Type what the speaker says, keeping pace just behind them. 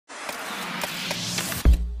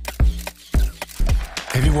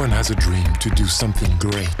Everyone has a dream to do something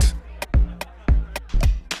great.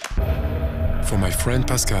 For my friend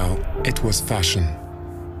Pascal, it was fashion.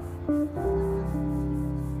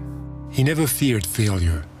 He never feared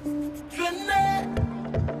failure.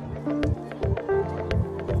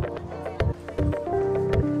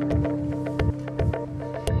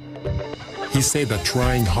 He said that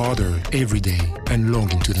trying harder every day and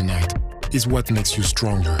long into the night is what makes you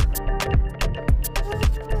stronger.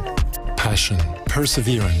 Passion,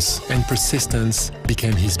 perseverance, and persistence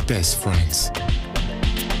became his best friends.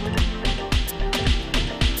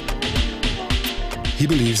 He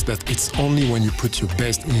believes that it's only when you put your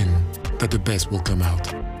best in that the best will come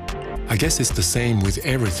out. I guess it's the same with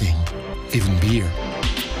everything, even beer.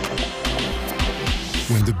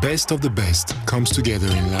 When the best of the best comes together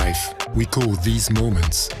in life, we call these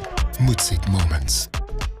moments Mutzig moments.